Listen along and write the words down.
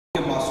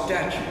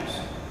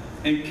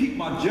and keep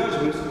my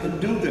judgments and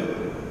do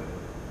them.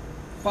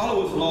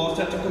 Follow his laws,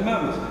 statutes,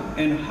 commandments,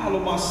 and hallow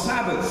my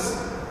Sabbaths.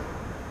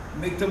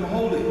 Make them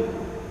holy.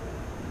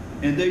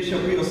 And they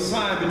shall be a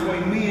sign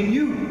between me and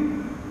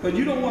you. But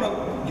you don't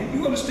want to,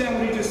 you understand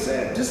what he just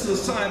said? This is a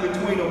sign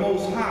between the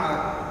Most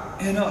High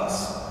and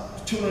us,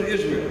 the children of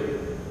Israel.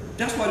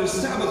 That's why the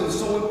Sabbath is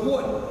so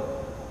important.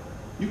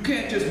 You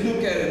can't just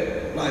look at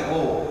it like,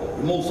 oh,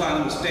 the Most High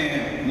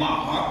understands my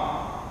heart.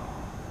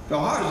 The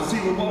heart is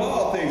deceitful above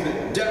all things,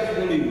 and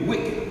definitely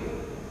wicked.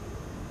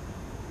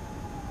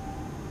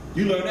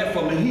 You learn that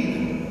from the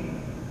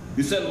heathen.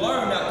 He said,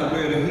 learn not to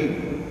wear the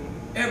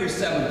heathen. Every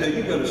Sabbath day,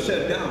 you better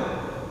shut down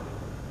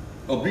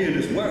or be in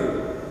this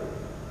word.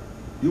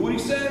 You know what he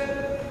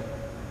said?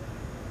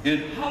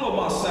 And hallow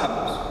my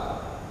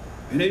Sabbaths,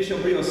 and they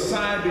shall be a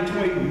sign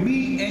between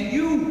me and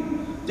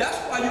you. That's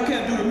why you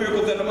can't do the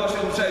miracles that the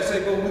Mashiach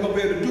said, we're going to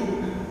be able to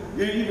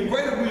do even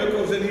greater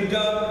miracles than he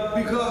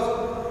done,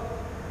 because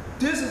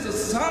this is a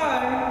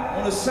sign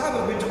on the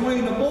Sabbath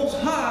between the Most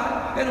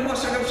High and the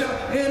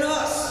Mashiach and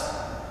us.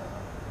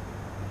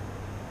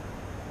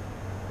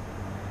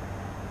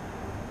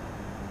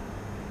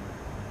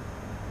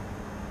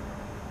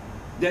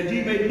 That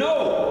ye may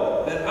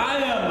know that I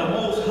am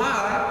the Most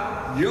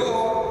High,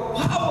 your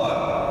power.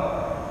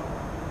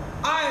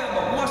 I am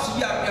a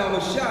Mashiach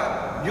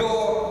Yahushua,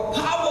 your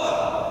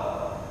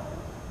power.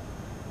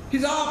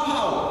 He's our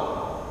power.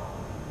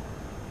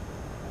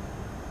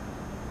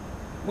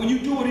 When you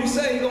do what he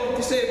said,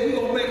 he said, we're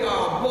going to make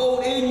our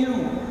abode in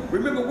you.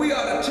 Remember, we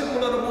are the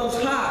temple of the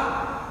Most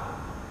High.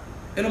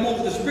 And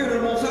the Spirit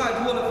of the Most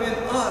High dwelleth in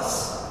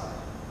us.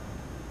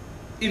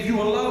 If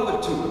you allow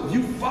it to, if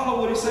you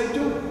follow what he say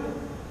do.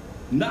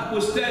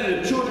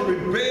 Notwithstanding, the children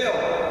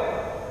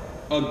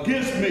rebelled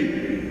against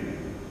me.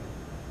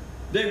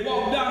 They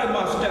walked out in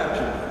my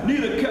statutes,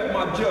 neither kept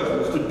my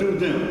judgments to do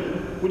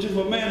them. Which if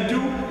a man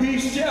do, he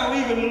shall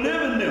even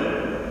live in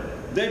them.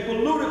 They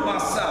polluted my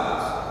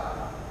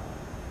Sabbaths.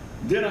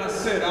 Then I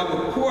said, I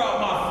will pour out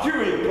my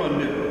fury upon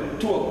them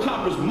to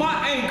accomplish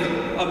my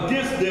anger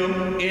against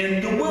them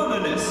in the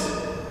wilderness.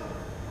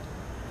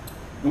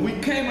 When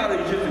we came out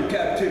of Egyptian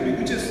captivity,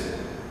 we just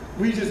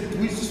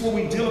what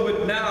we dealing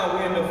with now.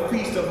 We're in the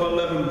Feast of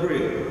Unleavened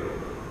Bread.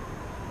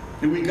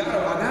 And I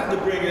got to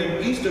bring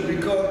in Easter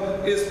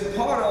because it's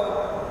part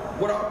of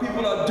what our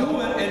people are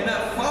doing and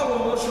not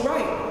following what's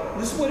right.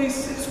 This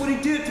is what he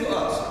did to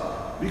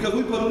us. Because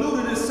we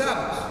polluted his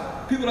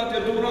Sabbaths. People out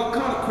there doing all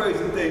kind of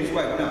crazy things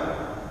right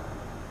now.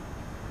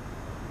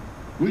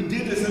 We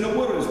did this in the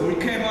wilderness. When we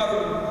came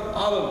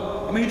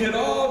he did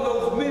all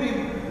those many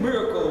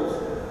miracles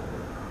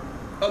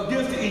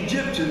against the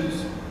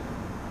Egyptians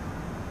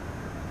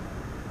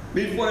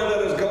before they let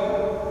us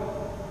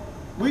go.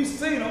 We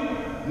seen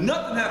them.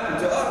 Nothing happened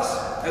to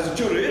us as the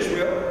children of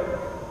Israel.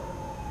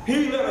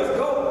 He let us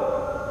go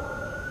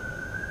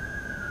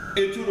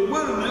into the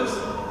wilderness,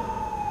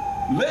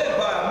 led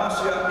by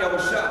Mashiach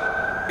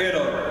Yahushua in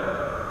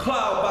a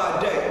cloud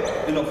by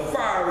day, in a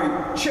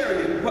fiery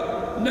chariot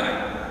by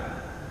night,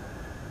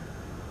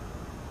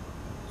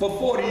 for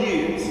 40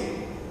 years.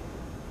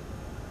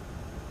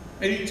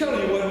 And he's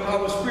telling you how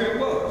the Spirit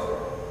was.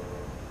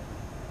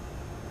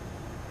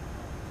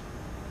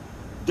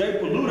 They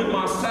polluted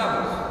my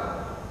Sabbath.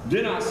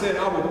 Then I said,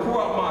 I will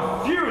pour out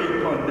my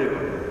fury upon them,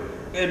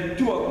 and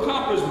to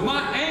accomplish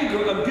my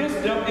anger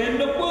against them in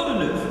the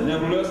wilderness.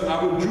 Nevertheless,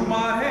 I withdrew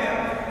my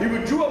hand. He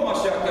withdrew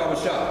Mashiach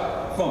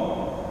Yahushua from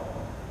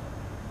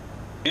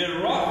me,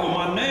 and wrought for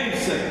my name's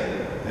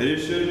sake, that it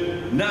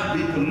should not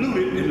be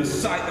polluted in the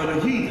sight of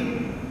the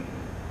heathen.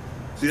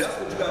 See, that's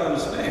what you got to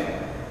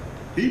understand.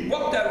 He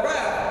brought that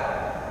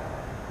wrath,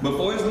 but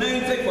for his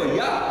name's sake, for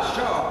Yah,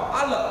 Shah,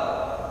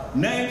 Allah,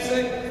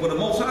 namesake, for the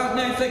Most High's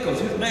namesake, because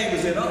his name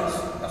is in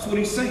us. That's what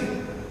he's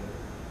saying.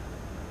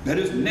 That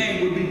his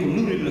name would be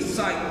polluted in the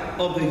sight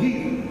of the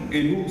heathen,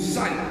 in whose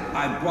sight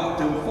I brought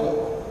them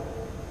forth.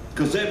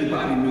 Because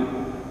everybody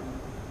knew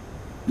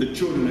the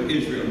children of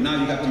Israel.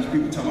 Now you got these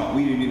people talking about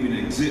we didn't even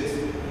exist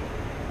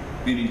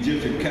in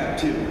Egyptian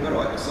captivity. Better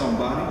like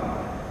somebody.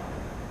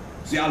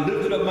 See, I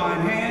lifted up my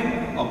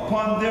hand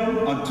upon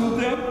them, unto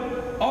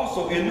them,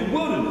 also in the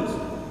wilderness,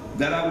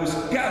 that I would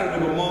scatter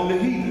them among the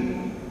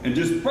heathen, and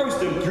disperse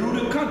them through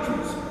the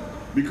countries,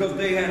 because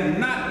they had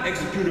not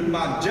executed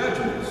my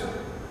judgments,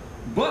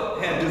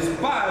 but had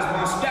despised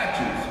my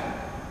statutes,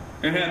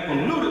 and had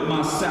polluted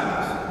my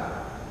Sabbaths,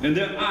 and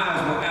their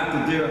eyes were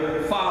after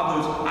their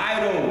fathers'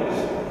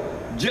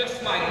 idols,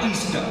 just like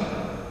Easter,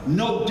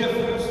 no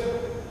difference.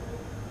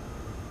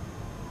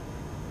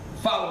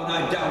 Following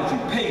idolatry,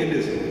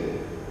 paganism.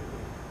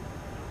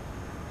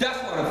 That's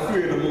why the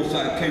fear of the Most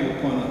High came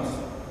upon us.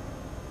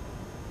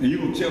 And you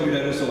will tell me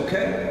that it's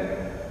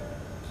okay?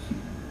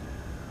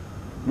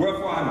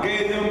 Wherefore I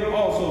gave them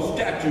also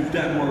statutes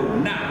that were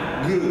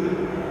not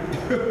good,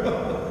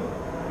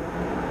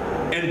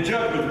 and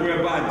judgments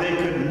whereby they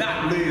could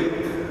not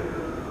live.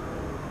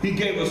 He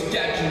gave us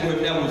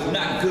statutes that was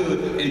not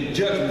good, and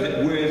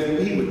judgments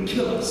whereas he would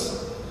kill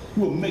us.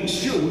 He would make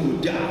sure we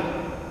would die.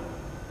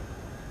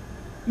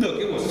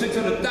 Look, it was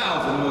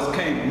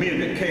 600,000 men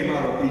that came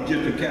out of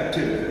Egyptian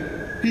captivity.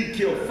 He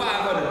killed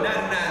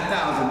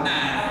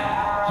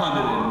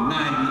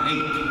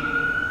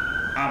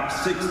 599,998 out of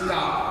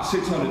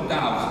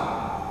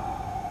 600,000.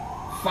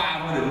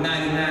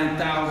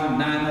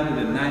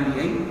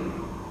 599,998?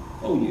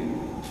 Oh yeah.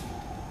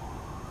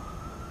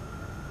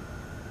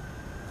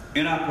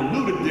 And I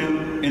polluted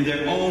them in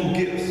their own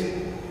gifts,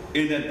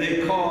 in that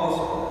they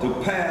caused to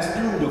pass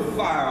through the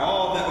fire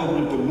all that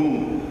opened the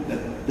womb,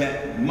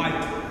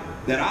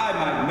 that I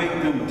might make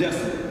them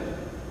desolate,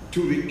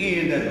 to the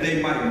end that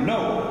they might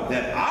know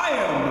that I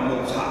am the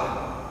Most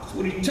High. That's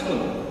what he's telling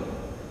them.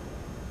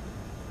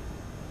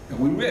 And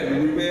when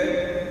we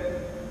read,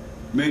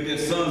 made their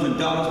sons and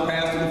daughters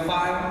pass through the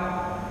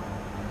fire.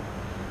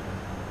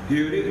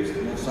 Here it is,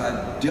 the Most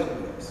High dealt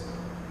with us.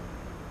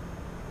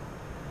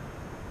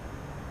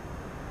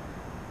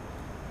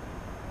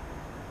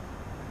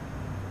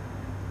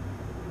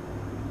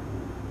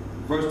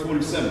 Verse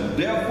 27,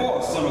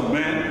 therefore, Son of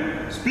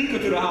Man, speak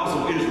unto the house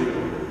of Israel,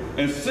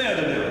 and say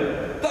unto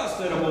them, thus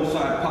saith the Most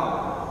High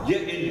Power,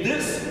 yet in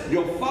this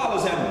your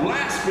fathers have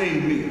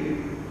blasphemed me,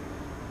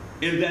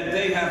 in that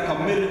they have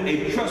committed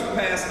a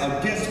trespass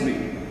against me.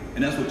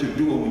 And that's what you're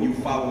doing when you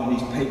follow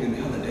these pagan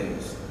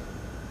holidays.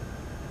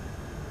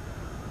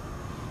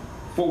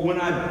 For when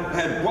I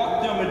had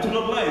brought them into the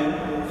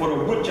land, for the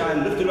which I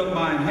lifted up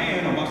my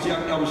hand, or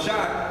Mashiach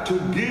Yahushua, to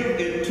give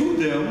it to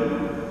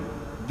them,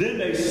 then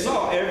they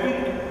saw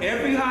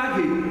every high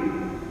hill,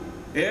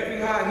 every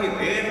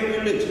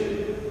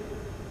religion,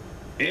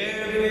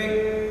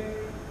 every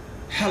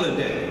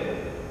holiday,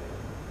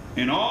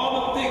 and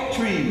all the thick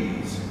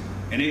trees,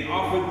 and they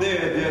offered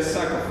there their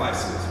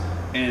sacrifices,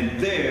 and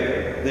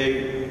there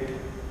they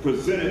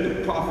presented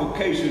the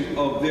provocation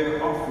of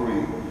their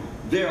offering.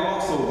 There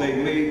also they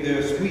made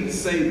their sweet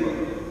savor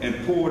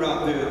and poured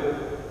out their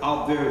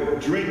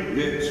drink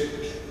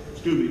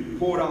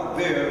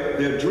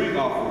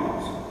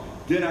offerings.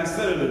 Then I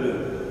said unto them,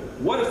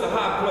 what is the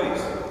high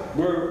place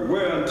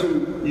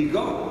whereunto ye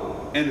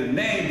go? And the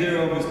name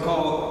thereof is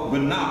called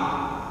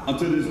Benah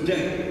unto this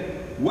day.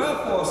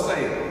 Wherefore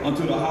say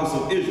unto the house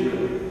of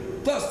Israel,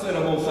 thus said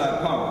the Most High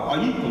Power, are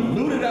ye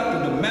polluted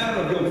after the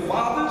manner of your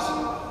fathers?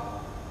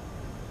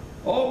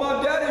 Oh,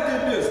 my daddy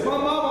did this. My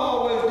mama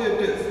always did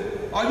this.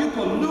 Are you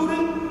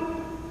polluted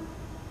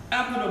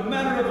after the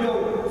manner of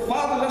your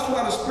father? That's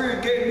why the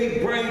Spirit gave me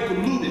brain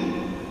polluted.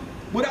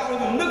 Without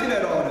even looking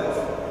at all this.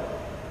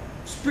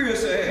 Spirit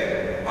said,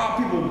 hey, our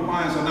people's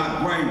minds are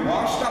not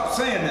brainwashed. Stop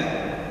saying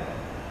that.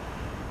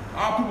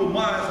 Our people's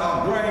minds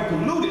are brain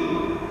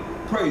polluted.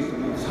 Praise the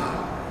Most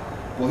High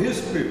for his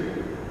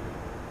Spirit.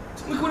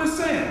 So look what it's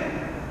saying.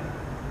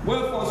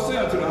 Wherefore say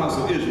unto the house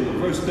of Israel,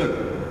 verse 30,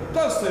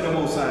 thus said the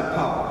Most High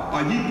Power,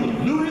 are ye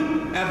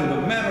polluted after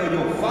the manner of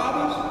your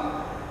fathers?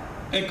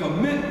 And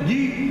commit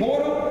ye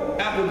whoredom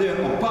after their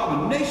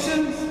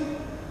abominations?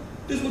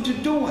 This is what you're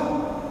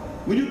doing.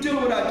 When you're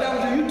dealing with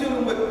idolatry, you're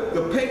dealing with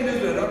the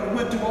paganism that I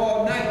went through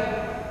all night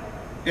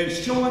and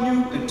showing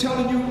you and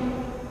telling you,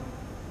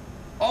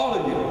 all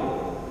of you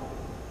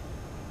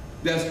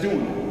that's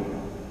doing it.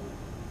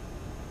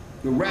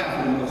 The wrath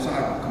of the Most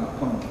High will come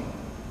upon you.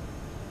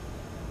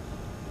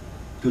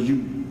 Because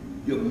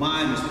your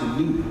mind is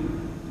polluted.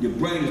 Your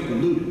brain is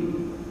polluted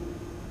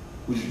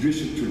with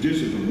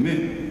traditions of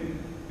men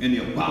and the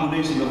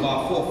abominations of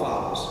our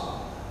forefathers.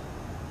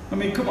 I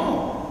mean, come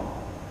on.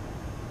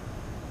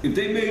 If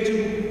they made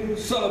you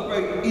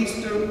celebrate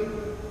Easter,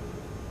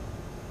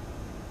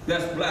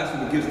 that's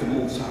blasphemy against the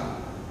Most High.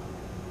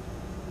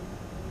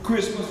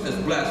 Christmas, that's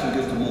blasphemy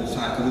against the Most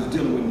High, because it's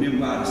dealing with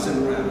Nimrod and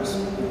Semiramis,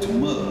 with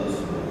Tammuz.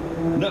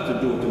 Nothing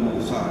to do with the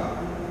Most High.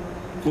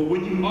 For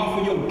when you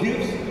offer your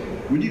gifts,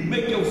 when you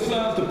make your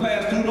sons to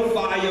pass through the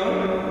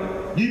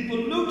fire, you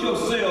pollute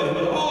yourselves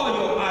with all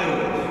your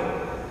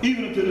idols,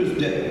 even to this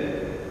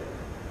day.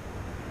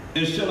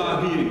 And shall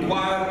I be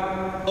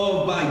inquired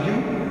of by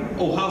you,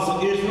 O house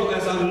of Israel,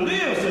 as I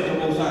live, said the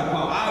Most High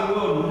Power, I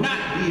will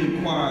not be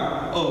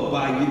inquired of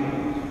by you.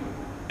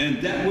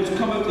 And that which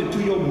cometh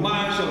into your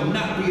mind shall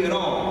not be at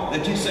all,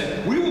 that you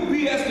say, we will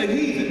be as the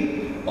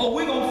heathen, or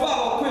we're going to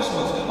follow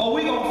Christmas, or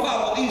we're going to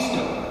follow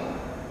Easter,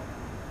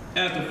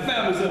 as the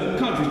families of the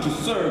country to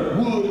serve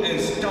wood and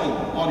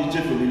stone, all these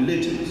different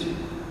religions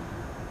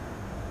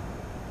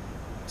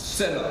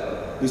set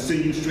up to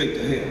send you straight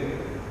to hell.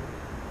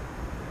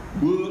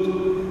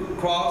 Wood,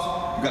 cross,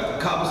 you got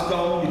the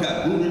cobblestone, you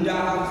got Buddha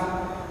dolls,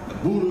 the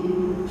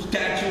Buddha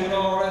statue and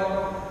all that.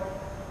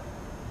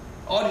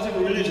 All these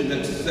different religions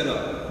that set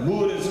up,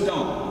 wood and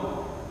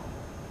stone.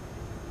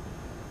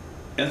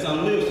 As I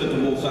live, said the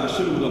Most High,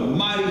 surely with a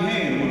mighty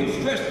hand, with a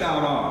stretched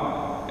out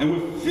arm, and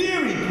with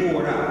fury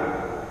poured out,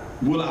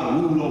 will I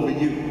rule over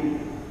you.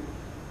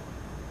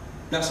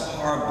 That's a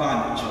hard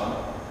bondage,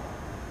 y'all.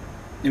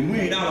 And we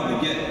ain't out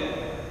of it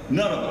yet.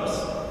 None of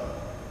us.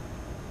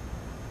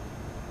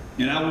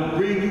 And I will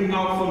bring you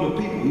out from the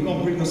people. He's going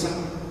to bring us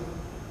out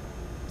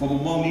from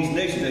among these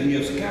nations that he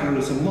has scattered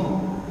us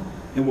among.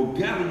 And will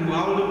gather you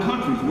out of the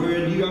countries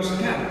wherein ye are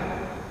scattered.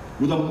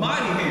 with a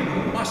mighty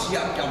hand.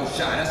 Mashiach Yahushua,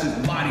 that's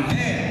his mighty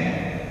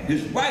hand,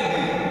 his right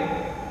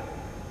hand.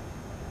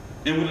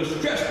 And with a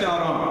stretched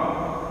out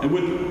arm, and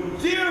with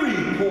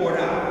fury poured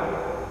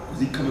out, is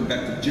he coming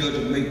back to judge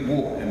and make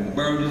war and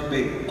burn this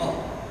baby up.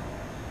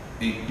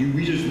 And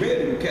we just read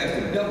it, we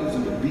cast the devils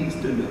and the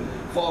beasts and the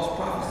false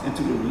prophets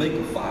into the lake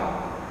of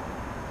fire.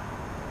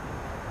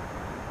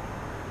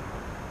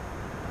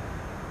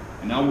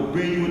 And I will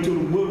bring you into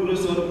the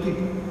wilderness of the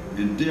people,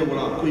 and there will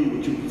I plead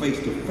with you face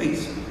to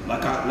face,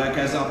 like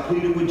as I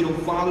pleaded with your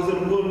fathers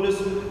in the wilderness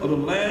of the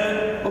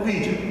land of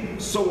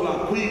Egypt. So will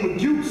I plead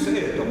with you,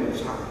 saith the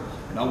Most High.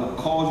 And I will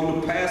cause you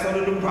to pass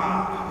under the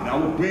rod, and I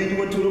will bring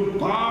you into the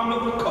bond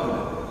of the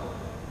covenant.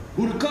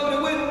 Who the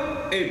covenant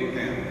with?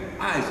 Abraham,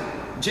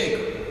 Isaac,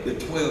 Jacob, the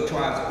 12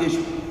 tribes of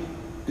Israel.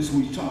 This is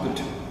who he's talking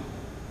to.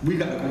 We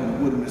got to go in the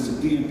wilderness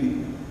again,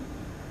 people.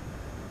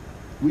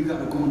 We got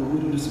to go in the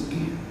wilderness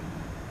again.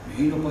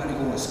 Ain't nobody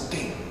gonna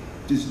escape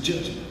this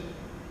judgment.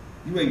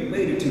 You ain't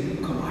made it till you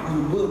come out of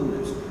the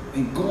wilderness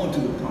and go into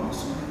the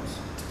promised lands.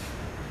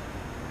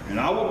 And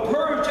I will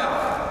purge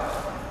out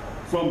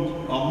from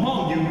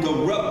among you the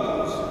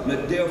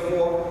rebels.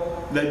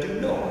 Therefore, let you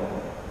know.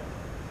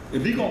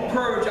 If you're gonna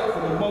purge out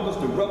from among us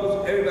the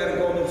rebels, everybody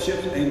going on them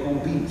ships ain't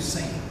gonna be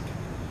saved.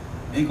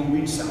 Ain't gonna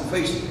reach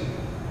salvation.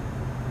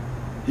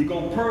 He's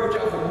gonna purge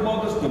out from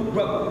among us the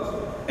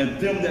rebels and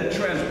them that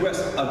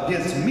transgress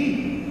against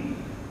me.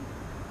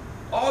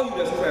 All you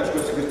that's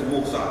transgressed against the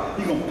Most High,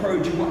 he's going to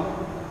purge you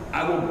out.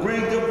 I will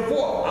bring them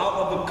forth out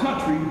of the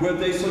country where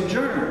they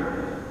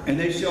sojourn, and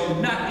they shall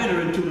not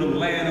enter into the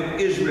land of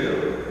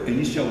Israel. And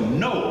ye shall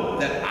know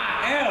that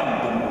I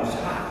am the Most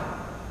High.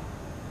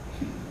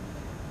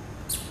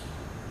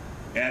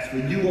 As for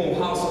you, O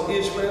house of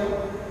Israel,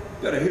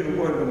 you better hear the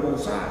word of the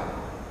Most High.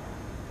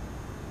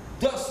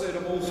 Thus said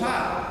the Most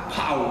High,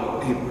 power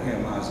of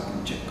Abraham, Isaac,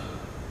 and Jacob.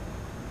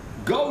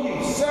 Go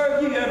ye,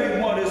 serve ye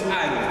every one his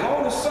idols.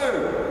 Go to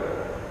serve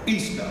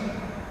Easter.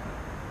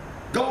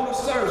 Go to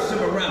serve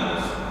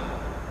Semiramis,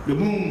 the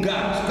moon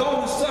goddess.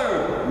 Go to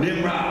serve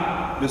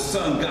Nimrod, the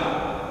sun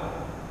god.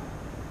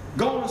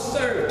 Go to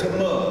serve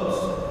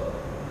Tammuz.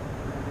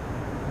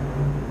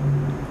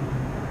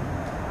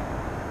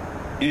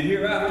 And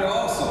hereafter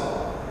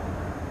also,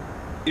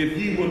 if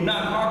ye will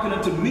not hearken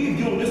unto me, if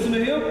you don't listen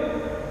to him,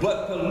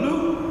 but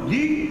pollute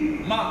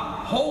ye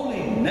my holy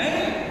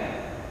name,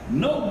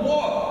 no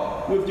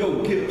more with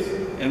your gifts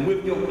and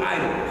with your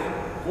idols.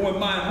 For in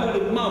my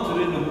holy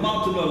mountain, in the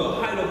mountain of the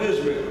height of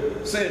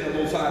Israel, said the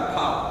Most High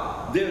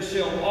Power, there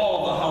shall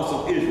all the house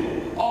of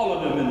Israel, all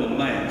of them in the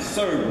land,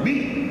 serve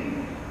me.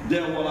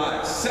 There will I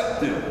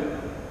accept them,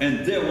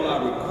 and there will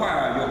I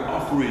require your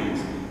offerings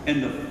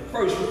and the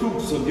first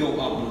fruits of your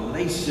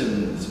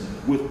oblations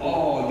with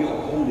all your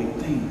holy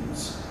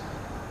things.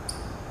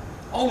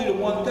 Only the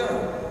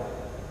 1/3.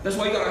 That's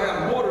why you gotta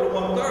have more than the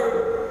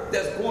 1/3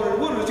 that's going to the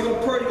wilderness. You're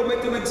gonna purge, you're gonna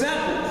make them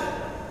examples.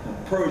 You're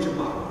gonna purge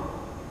them out.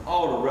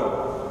 All the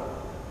rebels.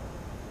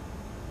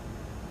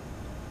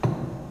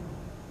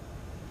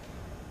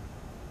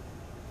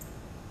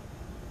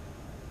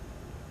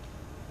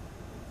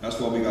 That's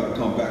why we got to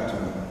come back to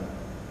him.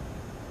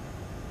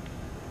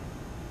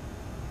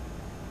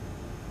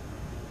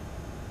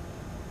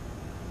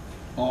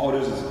 All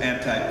this is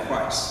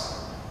anti-Christ.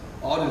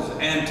 All this is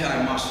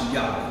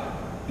anti-Mashiach.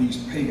 These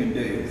pagan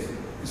days.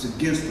 It's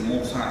against the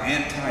Most High,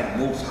 anti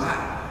the Most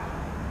High.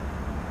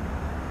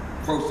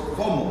 First and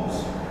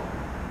foremost,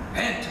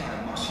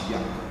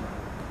 anti-Mashiach.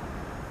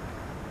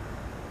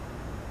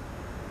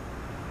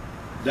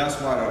 That's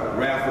why the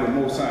wrath of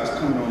the Most High is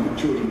coming on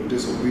the children of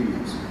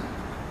disobedience.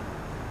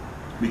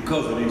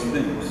 Because of these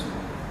things.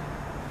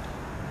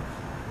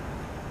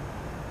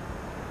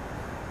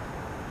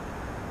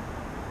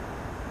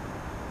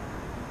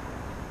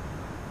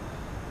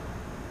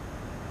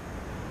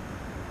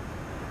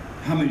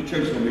 How many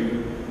churches will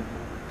be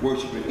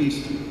worshiping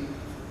Easter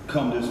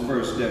come this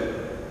first day?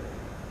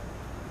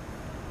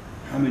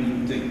 How many do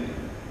you think?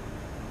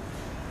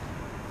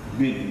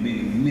 Many,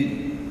 many,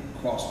 many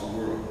across the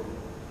world.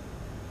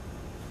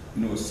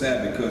 You know, it's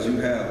sad because you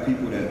have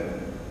people that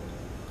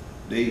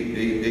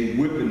they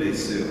whipping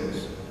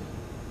themselves,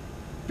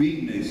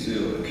 beating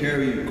themselves,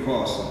 carrying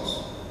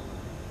crosses,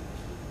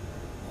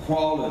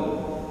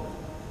 crawling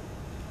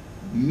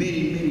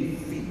many, many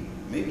feet,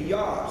 maybe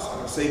yards,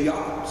 I say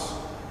yards,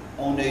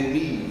 on their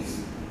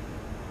knees,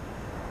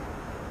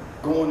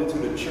 going into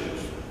the church.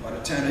 By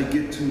the time they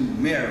get to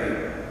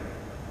Mary,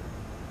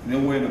 you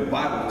know where the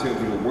Bible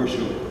tells you to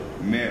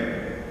worship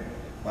Mary.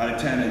 By the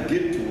time they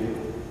get to her,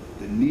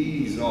 the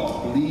knees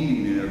are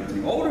bleeding and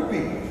everything. Older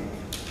people,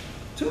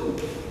 too.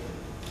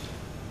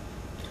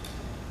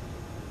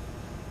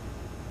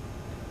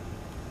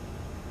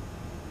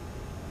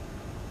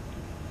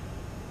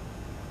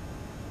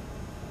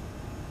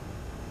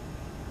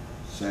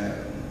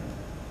 Sad.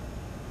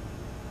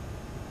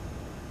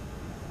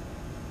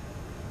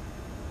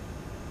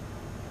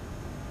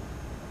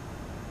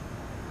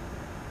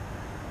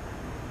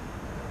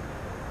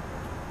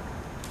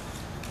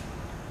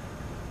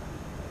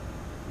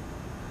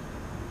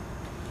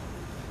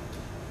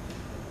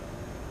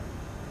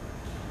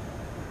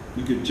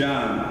 Look at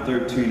John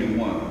 13 and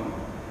 1.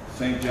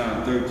 St.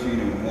 John 13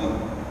 and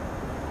 1.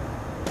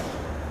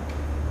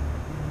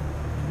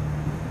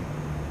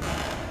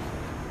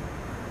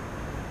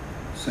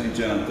 St.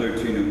 John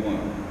 13 and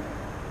 1.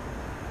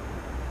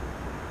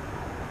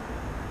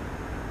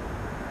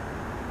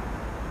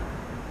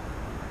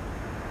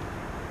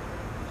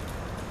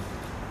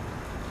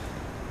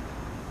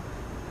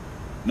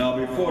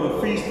 Now before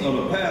the feast of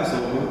the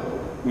Passover,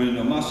 when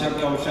the Mashiach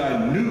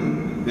Yahushua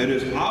knew that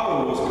his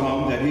hour was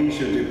come, that he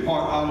should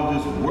depart out of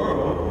this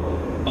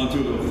world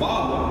unto the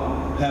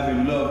Father,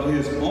 having loved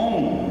his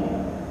own,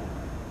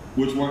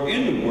 which were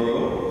in the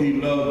world, he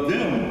loved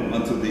them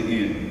unto the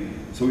end.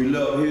 So he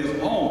loved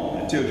his own.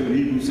 It tells you in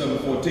Hebrews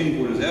 7:14,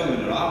 for it is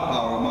evident that our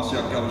power of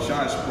Mashiach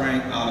Yahushua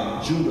sprang out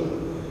of Judah.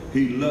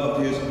 He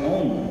loved his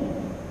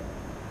own.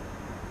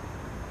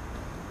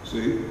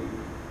 See?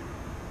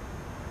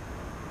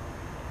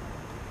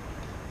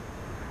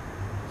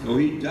 So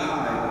he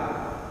died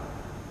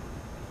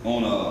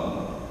on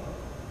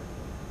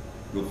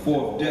the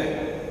fourth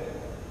day.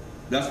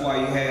 That's why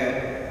he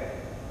had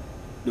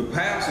the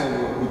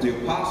Passover with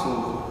the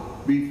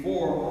apostles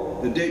before,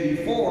 the day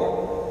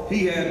before,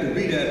 he had to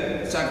be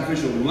that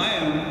sacrificial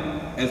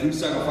lamb as we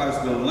sacrifice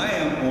the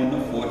lamb on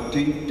the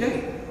 14th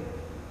day.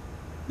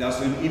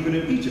 That's even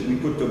in Egypt. We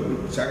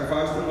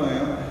sacrifice the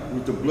lamb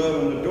with the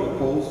blood on the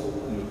doorpost,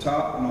 on the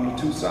top and on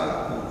the two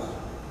side posts.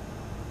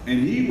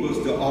 And he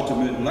was the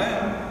ultimate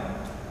lamb.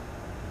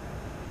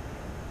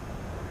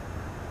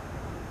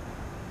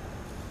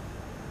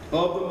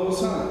 Of the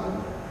Most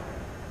High.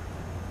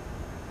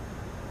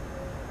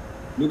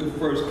 Look at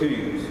 1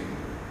 Kings.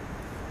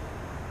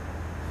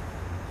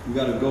 We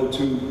got to go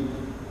to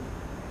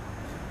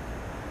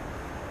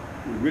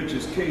the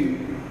richest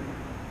king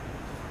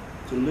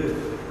to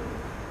live.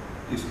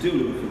 He's still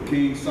looking for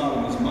King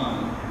Solomon's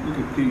mind. Look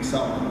at King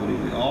Solomon, what he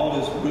did.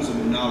 All this wisdom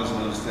and knowledge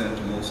and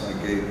understanding the Most High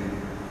gave him.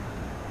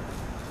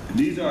 And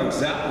these are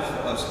examples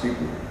for us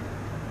people.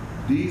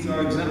 These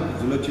are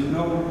examples to let you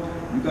know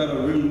you got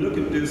to really look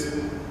at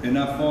this and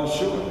not fall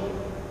short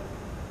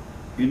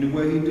in the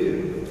way he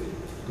did.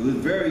 Because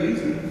it's very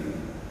easy.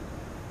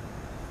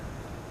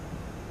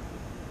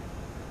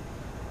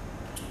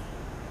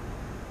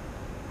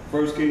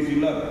 First Kings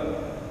 11.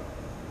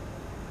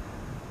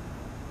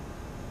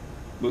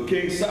 But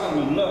King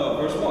Solomon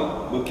loved, verse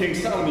 1, but King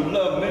Solomon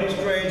loved many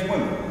strange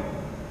women,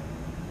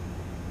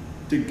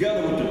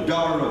 together with the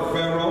daughter of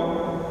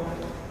Pharaoh.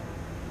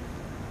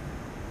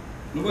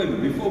 No, wait a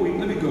minute,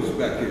 let me go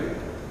back here.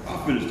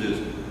 I'll finish this.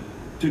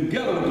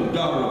 Together with the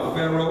daughter of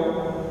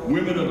Pharaoh,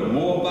 women of the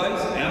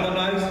Moabites,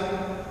 Ammonites,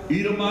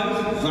 Edomites,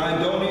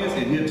 Zidonians,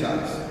 and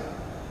Hittites.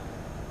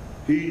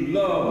 He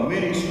loved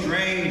many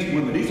strange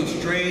women. These are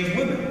strange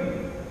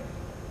women.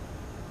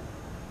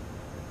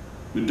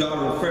 The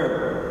daughter of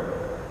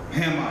Pharaoh,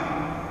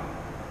 Hamite,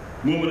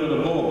 women of the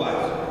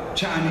Moabites,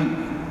 Chinese,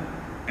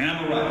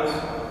 Amorites,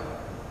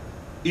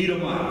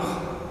 Edomites,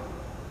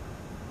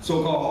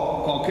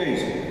 so-called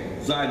Caucasian,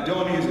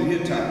 Zidonians and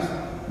Hittites,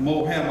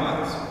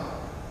 Mohamites,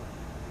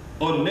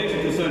 or the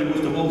nation concerning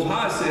which the Most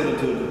High said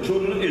unto the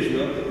children of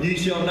Israel, ye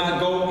shall not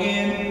go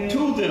in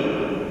to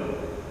them,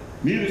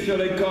 neither shall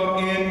they come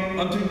in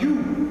unto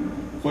you.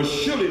 For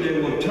surely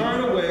they will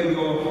turn away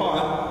your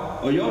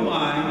heart or your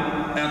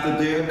mind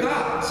after their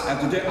gods,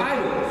 after their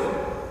idols.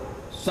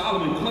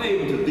 Solomon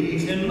clave unto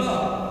these in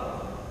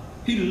love.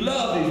 He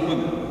loved these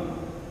women.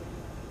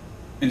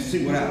 And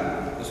see what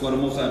happened. That's why the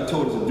Most High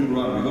told us in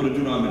Deuteronomy. Go to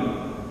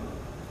Deuteronomy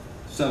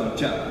 7th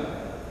chapter.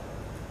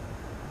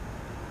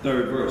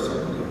 3rd verse, I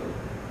believe.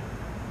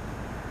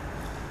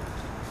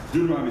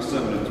 Deuteronomy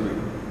 7 and 3.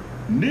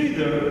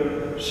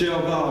 Neither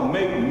shalt thou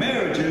make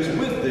marriages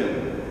with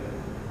them.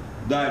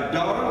 Thy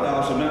daughter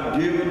thou shalt not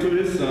give unto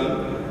his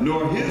son,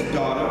 nor his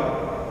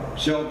daughter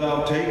shalt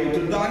thou take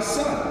unto thy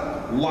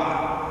son.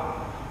 Why?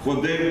 For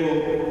they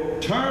will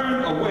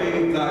turn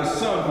away thy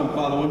son from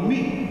following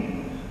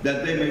me,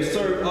 that they may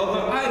serve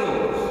other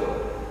idols,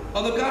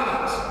 other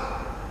gods.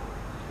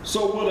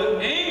 So will the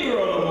anger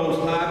of the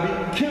Most High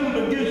be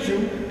kindled against you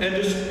and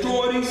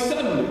destroy thee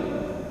suddenly.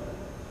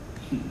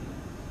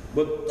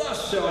 But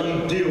thus shall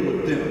ye deal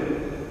with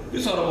them.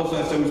 This is how the Most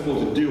High said we're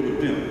supposed to deal with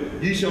them.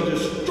 Ye shall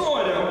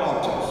destroy their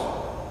altars,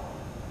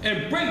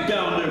 and break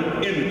down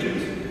their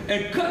images,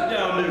 and cut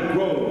down their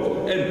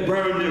groves, and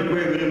burn their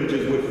graven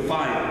images with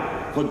fire.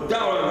 For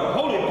thou art a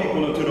holy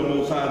people unto the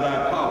Most High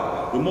thy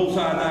power. The Most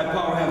High thy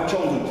power hath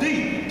chosen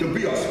thee to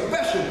be a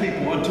special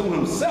people unto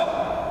himself,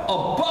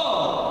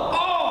 above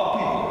all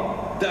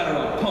people that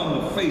are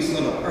upon the face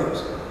of the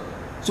earth.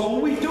 So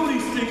when we do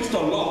these things, it's the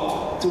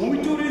law. So when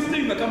we do these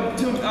things, like I'm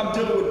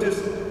dealing with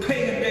this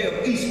pagan day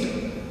of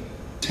Easter,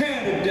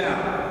 tearing it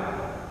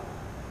down,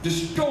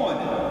 destroying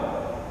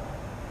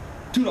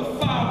it to the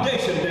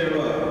foundation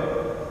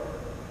thereof.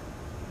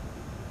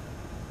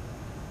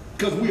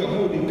 Because we are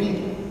holy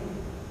people,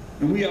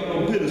 and we have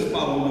no business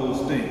following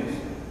those things.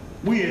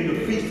 We in the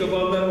feast of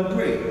unleavened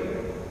bread,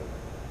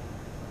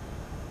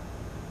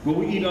 where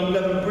we eat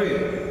unleavened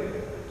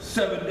bread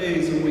 7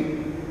 days a week.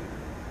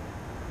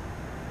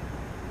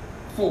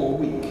 For a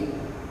week.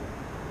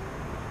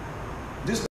 This